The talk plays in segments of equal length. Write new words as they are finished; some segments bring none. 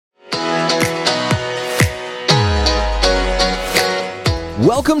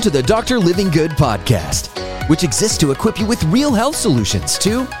Welcome to the Dr. Living Good podcast, which exists to equip you with real health solutions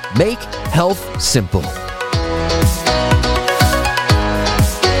to make health simple.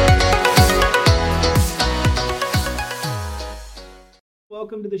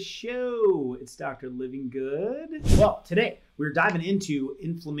 Welcome to the show. It's Dr. Living Good. Well, today we're diving into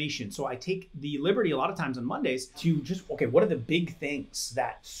inflammation. So I take the liberty a lot of times on Mondays to just, what are the big things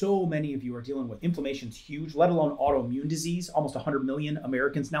that so many of you are dealing with? Inflammation's huge, let alone autoimmune disease. Almost 100 million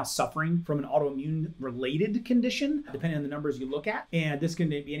Americans now suffering from an autoimmune related condition, depending on the numbers you look at. And this can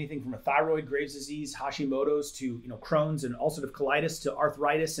be anything from a thyroid, Graves' disease, Hashimoto's to, Crohn's and ulcerative colitis to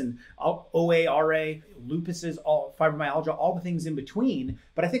arthritis and OA, RA, lupuses, all fibromyalgia, all the things in between.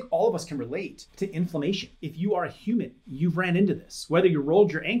 But I think all of us can relate to inflammation. If you are a human, you've ran into this. Whether you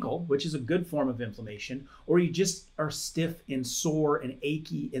rolled your ankle, which is a good form of inflammation, or you just are stiff and sore and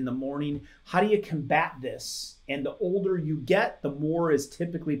achy in the morning, how do you combat this? And the older you get, the more is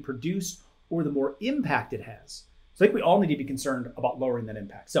typically produced or the more impact it has. So I think we all need to be concerned about lowering that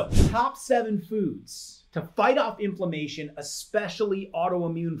impact. So top 7 foods to fight off inflammation, especially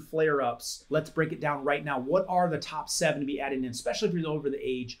autoimmune flare-ups. Let's break it down right now. What are the top 7 to be added in, especially if you're over the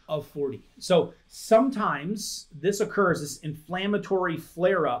age of 40? So sometimes this occurs, this inflammatory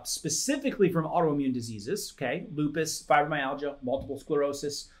flare-up, specifically from autoimmune diseases, okay? Lupus, fibromyalgia, multiple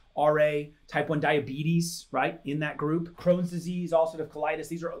sclerosis, RA, type 1 diabetes, right? In that group, Crohn's disease, ulcerative colitis.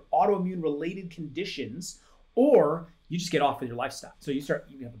 These are autoimmune related conditions. Or you just get off with your lifestyle. So you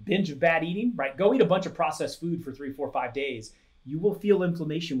have a binge of bad eating, right? Go eat a bunch of processed food for 3, 4, 5 days. You will feel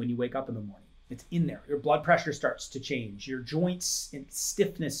inflammation when you wake up in the morning. It's in there. Your blood pressure starts to change. Your joints and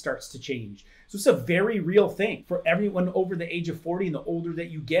stiffness starts to change. So it's a very real thing for everyone over the age of 40, and the older that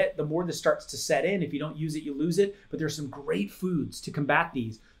you get, the more this starts to set in. If you don't use it, you lose it. But there's some great foods to combat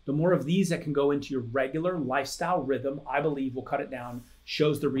these. The more of these that can go into your regular lifestyle rhythm, I believe will cut it down.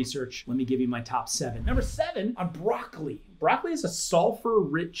 Shows the research. Let me give you my top 7. Number 7 on broccoli. Broccoli is a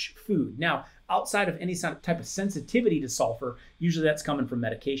sulfur-rich food. Now, outside of any type of sensitivity to sulfur, usually that's coming from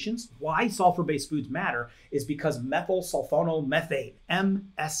medications. Why sulfur-based foods matter is because methyl sulfonomethane,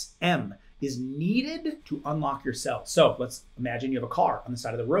 MSM, is needed to unlock your cells. So let's imagine you have a car on the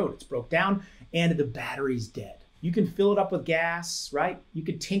side of the road. It's broke down and the battery's dead. You can fill it up with gas, right? You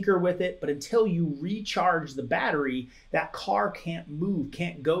can tinker with it, but until you recharge the battery, that car can't move,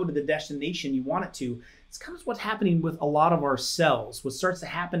 can't go to the destination you want it to. It's kind of what's happening with a lot of our cells. What starts to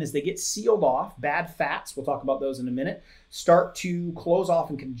happen is they get sealed off. Bad fats, we'll talk about those in a minute, start to close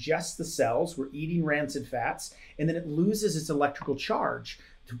off and congest the cells. We're eating rancid fats, and then it loses its electrical charge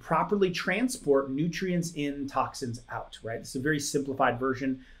to properly transport nutrients in, toxins out, right? This is a very simplified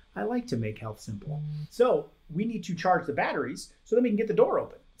version. I like to make health simple. So we need to charge the batteries so that we can get the door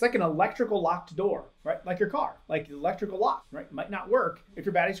open. It's like an electrical locked door, right? Like your car, like the electrical lock, right? It might not work if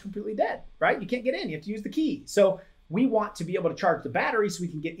your battery's completely dead, right? You can't get in, you have to use the key. So we want to be able to charge the battery so we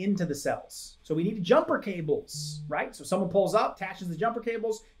can get into the cells. So we need jumper cables, right? So someone pulls up, attaches the jumper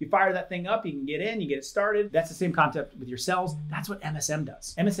cables, you fire that thing up, you can get in, you get it started. That's the same concept with your cells. That's what MSM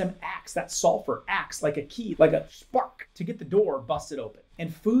does. MSM acts, that sulfur acts like a key, like a spark to get the door busted open.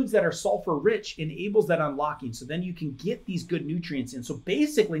 And foods that are sulfur rich enables that unlocking. So then you can get these good nutrients in. So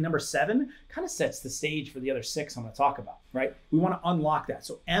basically number 7 kind of sets the stage for the other 6 I'm going to talk about, right? We want to unlock that.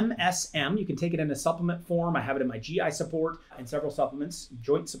 So MSM, you can take it in a supplement form. I have it in my GI support and several supplements,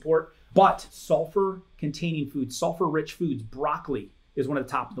 joint support. But sulfur containing foods, sulfur rich foods, broccoli is one of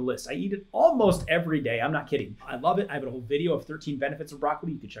the top of the list. I eat it almost every day. I'm not kidding. I love it. I have a whole video of 13 benefits of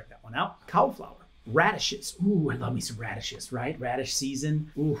broccoli. You can check that one out. Cauliflower. Radishes. Ooh, I love me some radishes, right? Radish season.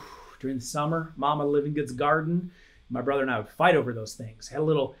 Ooh, during the summer, Mama Living Good's garden. My brother and I would fight over those things. Had a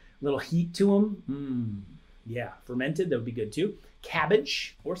little heat to them. Yeah, fermented, that would be good too.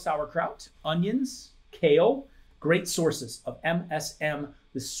 Cabbage or sauerkraut, onions, kale, great sources of MSM,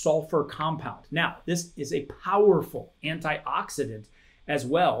 the sulfur compound. Now, this is a powerful antioxidant as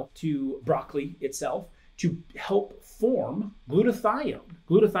well to broccoli itself, to help form glutathione.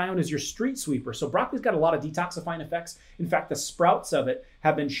 Glutathione is your street sweeper. So broccoli's got a lot of detoxifying effects. In fact, the sprouts of it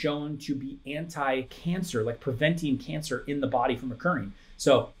have been shown to be anti-cancer, like preventing cancer in the body from occurring.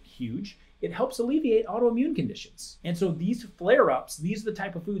 So huge. It helps alleviate autoimmune conditions. And so these flare-ups, these are the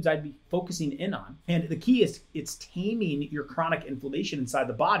type of foods I'd be focusing in on. And the key is it's taming your chronic inflammation inside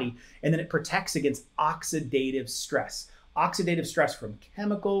the body, and then it protects against oxidative stress. Oxidative stress from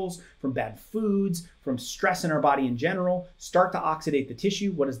chemicals, from bad foods, from stress in our body in general, start to oxidate the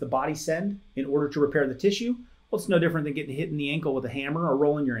tissue. What does the body send in order to repair the tissue? Well, it's no different than getting hit in the ankle with a hammer or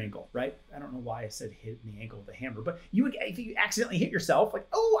rolling your ankle, right? I don't know why I said hit in the ankle with a hammer, but if you accidentally hit yourself, like,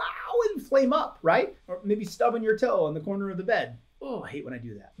 oh, ow, and flame up, right? Or maybe stubbing your toe on the corner of the bed. Oh, I hate when I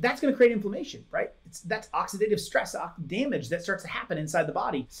do that. That's going to create inflammation, right? That's oxidative stress, damage that starts to happen inside the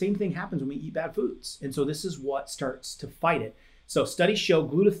body. Same thing happens when we eat bad foods. And so this is what starts to fight it. So studies show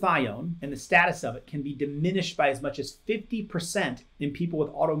glutathione and the status of it can be diminished by as much as 50% in people with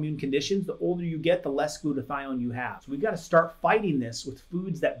autoimmune conditions. The older you get, the less glutathione you have. So we've got to start fighting this with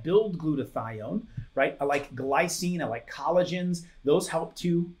foods that build glutathione, right? I like glycine, I like collagens. Those help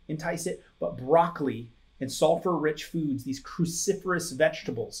to entice it. But broccoli and sulfur-rich foods, these cruciferous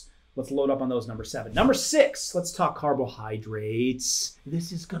vegetables, let's load up on those, number 7. Number 6, let's talk carbohydrates.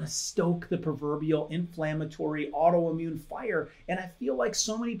 This is gonna stoke the proverbial inflammatory autoimmune fire. And I feel like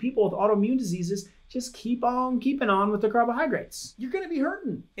so many people with autoimmune diseases just keep on keeping on with the carbohydrates. You're gonna be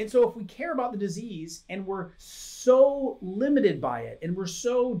hurting. And so if we care about the disease and we're so limited by it and we're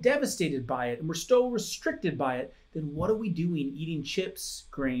so devastated by it and we're so restricted by it, then what are we doing eating chips,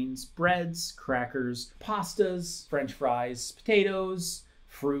 grains, breads, crackers, pastas, French fries, potatoes,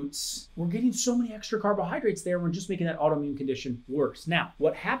 fruits? We're getting so many extra carbohydrates there. We're just making that autoimmune condition worse. Now,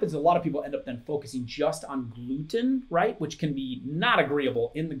 what happens, a lot of people end up then focusing just on gluten, right? Which can be not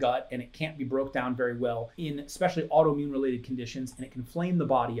agreeable in the gut and it can't be broke down very well in especially autoimmune related conditions, and it can flame the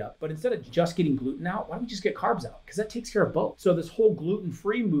body up. But instead of just getting gluten out, why don't we just get carbs out? Because that takes care of both. So this whole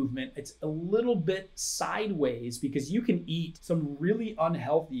gluten-free movement, it's a little bit sideways because you can eat some really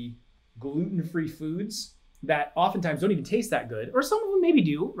unhealthy gluten-free foods that oftentimes don't even taste that good, or some of them maybe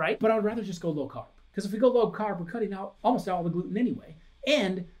do, right? But I would rather just go low carb, because if we go low carb, we're cutting out almost all the gluten anyway.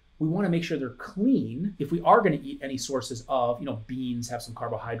 And we want to make sure they're clean. If we are going to eat any sources of, beans have some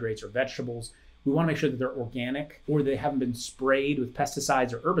carbohydrates, or vegetables, we want to make sure that they're organic or they haven't been sprayed with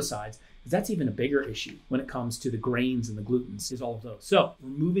pesticides or herbicides, because that's even a bigger issue when it comes to the grains and the glutens, is all of those. So we're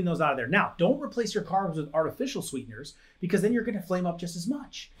moving those out of there. Now, don't replace your carbs with artificial sweeteners, because then you're going to flame up just as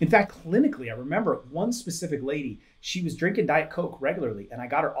much. In fact, clinically, I remember one specific lady, she was drinking Diet Coke regularly, and I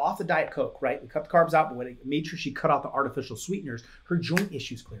got her off the Diet Coke, right? We cut the carbs out, but when I made sure she cut out the artificial sweeteners, her joint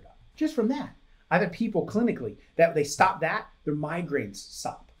issues cleared up just from that. I've had people clinically that they stop that, their migraines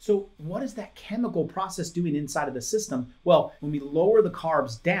stop. So what is that chemical process doing inside of the system? Well, when we lower the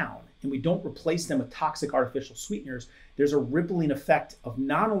carbs down and we don't replace them with toxic artificial sweeteners, there's a rippling effect of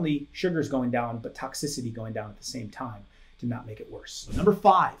not only sugars going down, but toxicity going down at the same time to not make it worse. So number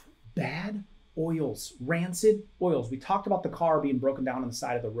 5, bad oils, rancid oils. We talked about the car being broken down on the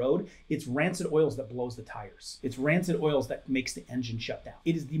side of the road. It's rancid oils that blows the tires. It's rancid oils that makes the engine shut down.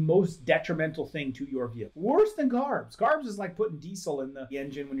 It is the most detrimental thing to your vehicle. Worse than carbs. Carbs is like putting diesel in the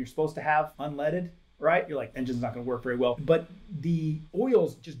engine when you're supposed to have unleaded, right? You're like, engine's not going to work very well. But the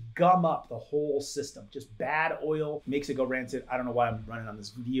oils just gum up the whole system. Just bad oil makes it go rancid. I don't know why I'm running on this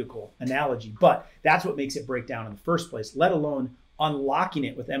vehicle analogy, but that's what makes it break down in the first place, let alone unlocking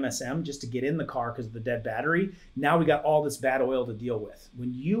it with MSM just to get in the car because of the dead battery. Now we got all this bad oil to deal with.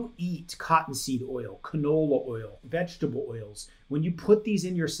 When you eat cottonseed oil, canola oil, vegetable oils, when you put these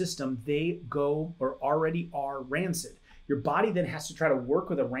in your system, they go or already are rancid. Your body then has to try to work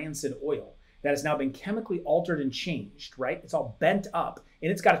with a rancid oil that has now been chemically altered and changed, right? It's all bent up,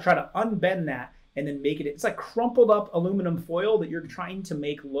 and it's got to try to unbend that and then make it, it's like crumpled up aluminum foil that you're trying to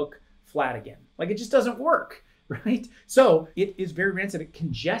make look flat again. Like it just doesn't work. Right? So it is very rancid. It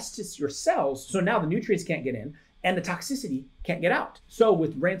congests your cells. So now the nutrients can't get in and the toxicity can't get out. So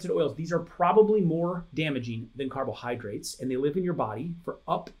with rancid oils, these are probably more damaging than carbohydrates, and they live in your body for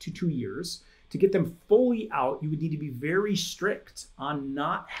up to 2 years. To get them fully out, you would need to be very strict on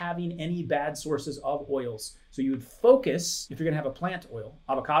not having any bad sources of oils. So you would focus, if you're gonna have a plant oil,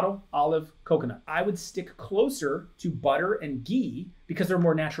 avocado, olive, coconut. I would stick closer to butter and ghee because they're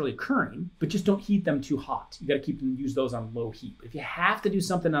more naturally occurring, but just don't heat them too hot. You gotta use those on low heat. If you have to do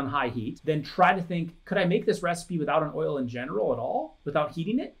something on high heat, then try to think, could I make this recipe without an oil in general at all, without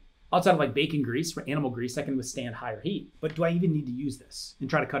heating it? Outside of like bacon grease or animal grease, that can withstand higher heat. But do I even need to use this? And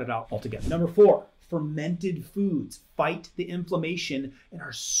try to cut it out altogether. Number 4, fermented foods fight the inflammation and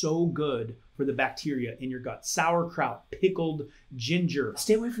are so good for the bacteria in your gut. Sauerkraut, pickled ginger.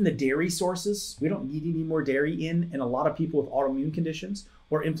 Stay away from the dairy sources. We don't need any more dairy in, and a lot of people with autoimmune conditions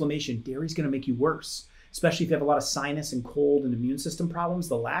or inflammation, dairy is going to make you worse. Especially if you have a lot of sinus and cold and immune system problems,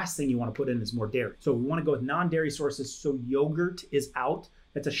 the last thing you want to put in is more dairy. So we want to go with non-dairy sources. So yogurt is out.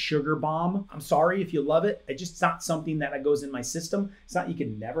 That's a sugar bomb. I'm sorry if you love it. It's just not something that goes in my system. It's not, you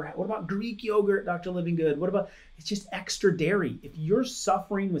can never have. What about Greek yogurt, Dr. Living Good? What about, it's just extra dairy. If you're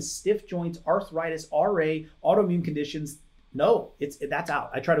suffering with stiff joints, arthritis, RA, autoimmune conditions, no, that's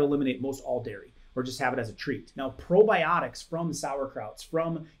out. I try to eliminate most all dairy, or just have it as a treat. Now, probiotics from sauerkrauts,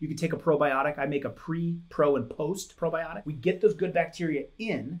 you can take a probiotic. I make a pre, pro, and post probiotic. We get those good bacteria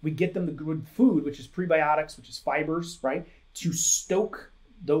in, we get them the good food, which is prebiotics, which is fibers, right? to stoke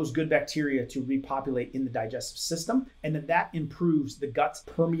those good bacteria to repopulate in the digestive system. And that improves the gut's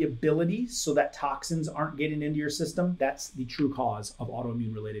permeability so that toxins aren't getting into your system. That's the true cause of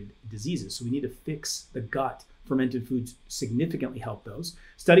autoimmune related diseases. So we need to fix the gut. Fermented foods significantly help those.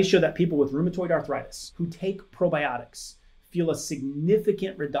 Studies show that people with rheumatoid arthritis who take probiotics feel a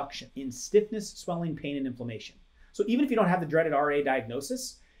significant reduction in stiffness, swelling, pain, and inflammation. So even if you don't have the dreaded RA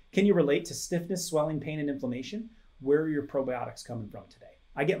diagnosis, can you relate to stiffness, swelling, pain, and inflammation? Where are your probiotics coming from today?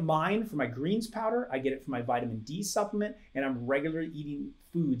 I get mine from my greens powder, I get it from my vitamin D supplement, and I'm regularly eating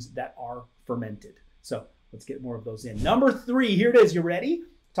foods that are fermented. So let's get more of those in. Number 3, here it is. You ready?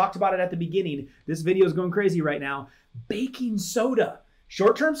 Talked about it at the beginning. This video is going crazy right now. Baking soda.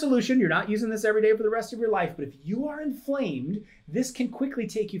 Short-term solution. You're not using this every day for the rest of your life, but if you are inflamed, this can quickly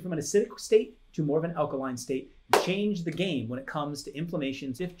take you from an acidic state to more of an alkaline state and change the game when it comes to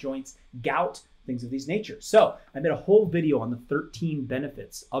inflammation, stiff joints, gout, things of these nature. So I made a whole video on the 13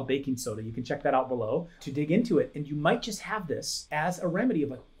 benefits of baking soda. You can check that out below to dig into it. And you might just have this as a remedy of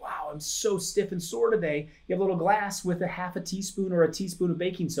like, wow, I'm so stiff and sore today. You have a little glass with a half a teaspoon or a teaspoon of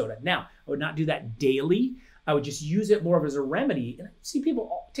baking soda. Now, I would not do that daily. I would just use it more of as a remedy. And I see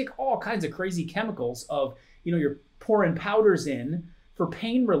people take all kinds of crazy chemicals of, you're pouring powders in for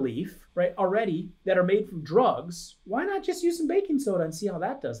pain relief, right, already that are made from drugs. Why not just use some baking soda and see how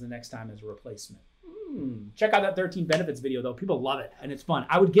that does the next time as a replacement? Check out that 13 benefits video though. People love it and it's fun.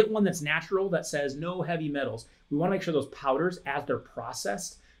 I would get one that's natural that says no heavy metals. We want to make sure those powders, as they're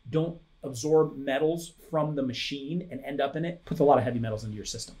processed, don't absorb metals from the machine and end up in it. Puts a lot of heavy metals into your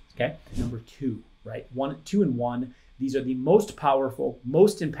system, okay? Number 2, right? 2 and 1. These are the most powerful,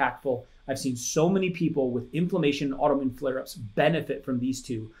 most impactful. I've seen so many people with inflammation and autoimmune flare-ups benefit from these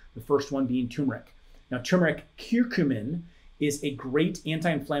 2. The first one being turmeric. Now, turmeric curcumin is a great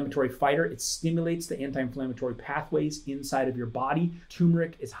anti-inflammatory fighter. It stimulates the anti-inflammatory pathways inside of your body.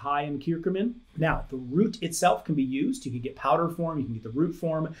 Turmeric is high in curcumin. Now, the root itself can be used. You can get powder form, you can get the root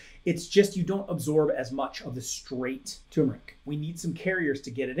form. It's just you don't absorb as much of the straight turmeric. We need some carriers to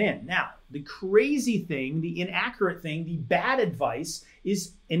get it in. Now, the crazy thing, the inaccurate thing, the bad advice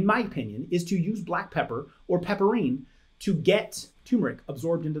is, in my opinion, is to use black pepper or pepperine to get turmeric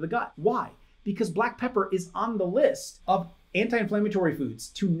absorbed into the gut. Why? Because black pepper is on the list of anti-inflammatory foods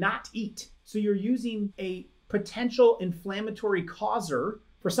to not eat. So you're using a potential inflammatory causer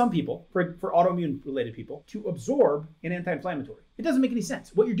for some people, for autoimmune related people, to absorb an anti-inflammatory. It doesn't make any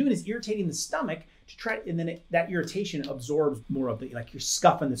sense. What you're doing is irritating the stomach to try, and then that irritation absorbs more of the, like you're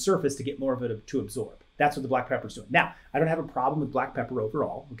scuffing the surface to get more of it to absorb. That's what the black pepper is doing. Now, I don't have a problem with black pepper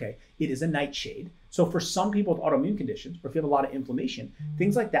overall, okay? It is a nightshade. So for some people with autoimmune conditions, or if you have a lot of inflammation,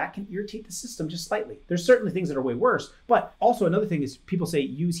 things like that can irritate the system just slightly. There's certainly things that are way worse, but also another thing is people say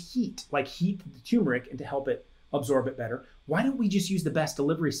use heat, like heat the turmeric and to help it absorb it better. Why don't we just use the best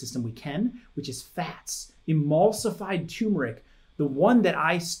delivery system we can, which is fats, emulsified turmeric, the one that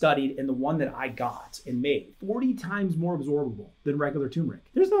I studied and the one that I got and made, 40 times more absorbable than regular turmeric.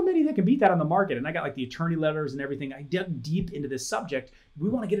 There's not many that can beat that on the market. And I got like the attorney letters and everything. I dug deep into this subject. We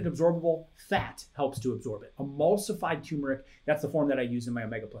want to get it absorbable. Fat helps to absorb it. Emulsified turmeric, that's the form that I use in my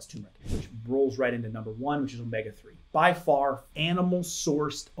Omega Plus turmeric, which rolls right into number 1, which is omega-3. By far,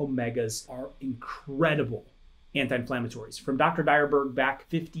 animal-sourced omegas are incredible anti-inflammatories. From Dr. Dierberg back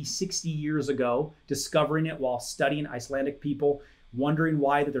 50, 60 years ago, discovering it while studying Icelandic people, wondering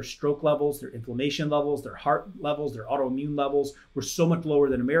why that their stroke levels, their inflammation levels, their heart levels, their autoimmune levels were so much lower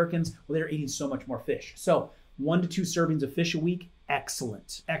than Americans. Well, they're eating so much more fish. So 1 to 2 servings of fish a week,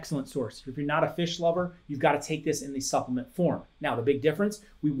 excellent, excellent source. If you're not a fish lover, you've got to take this in the supplement form. Now, the big difference,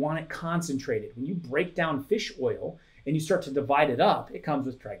 we want it concentrated. When you break down fish oil, and you start to divide it up, it comes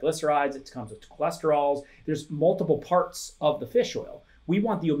with triglycerides, it comes with cholesterols. There's multiple parts of the fish oil. We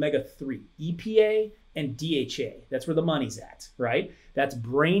want the omega-3, EPA and DHA. That's where the money's at, right? That's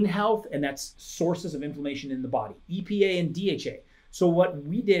brain health and that's sources of inflammation in the body, EPA and DHA. So what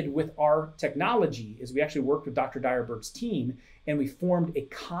we did with our technology is we actually worked with Dr. Dierberg's team and we formed a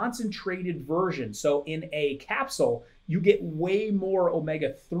concentrated version. So in a capsule, you get way more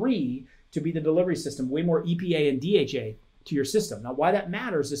omega-3 to be the delivery system, way more EPA and DHA to your system. Now, why that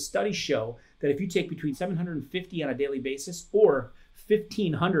matters is studies show that if you take between 750 on a daily basis or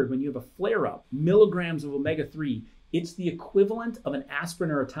 1,500 when you have a flare-up, milligrams of omega-3, it's the equivalent of an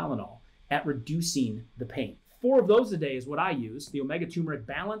aspirin or a Tylenol at reducing the pain. 4 of those a day is what I use, the omega turmeric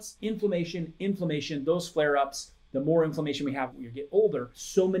balance, inflammation, those flare-ups. The more inflammation we have when you get older,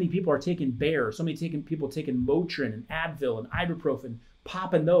 so many people are taking Bayer, people taking Motrin and Advil and ibuprofen,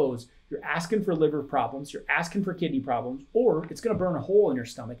 popping those. you're asking for liver problems, you're asking for kidney problems, or it's going to burn a hole in your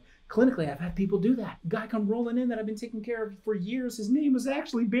stomach. Clinically, I've had people do that. A guy come rolling in that I've been taking care of for years. His name was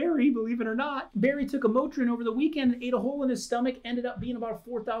actually Barry, believe it or not. Barry took a Motrin over the weekend and ate a hole in his stomach, ended up being about a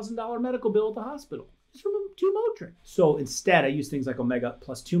 $4,000 medical bill at the hospital. It's from 2 Motrin. So instead, I use things like omega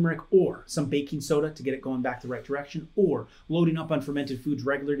plus turmeric or some baking soda to get it going back the right direction, or loading up on fermented foods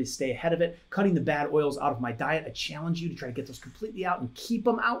regularly to stay ahead of it, cutting the bad oils out of my diet. I challenge you to try to get those completely out and keep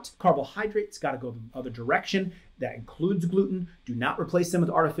them out. Carbohydrates got to go the other direction. That includes gluten. Do not replace them with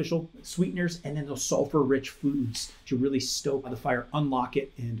artificial sweeteners, and then those sulfur-rich foods to really stoke the fire, unlock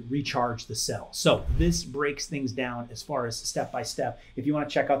it, and recharge the cell. So this breaks things down as far as step by step. If you want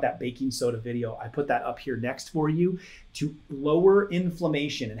to check out that baking soda video, I put that up here next for you to lower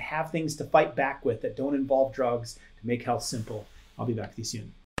inflammation and have things to fight back with that don't involve drugs to make health simple. I'll be back with you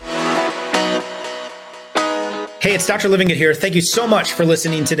soon. Hey, it's Dr. Living It here. Thank you so much for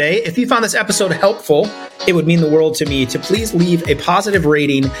listening today. If you found this episode helpful, it would mean the world to me to please leave a positive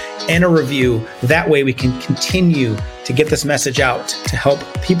rating and a review. That way we can continue to get this message out to help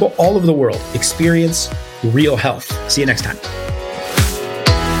people all over the world experience real health. See you next time.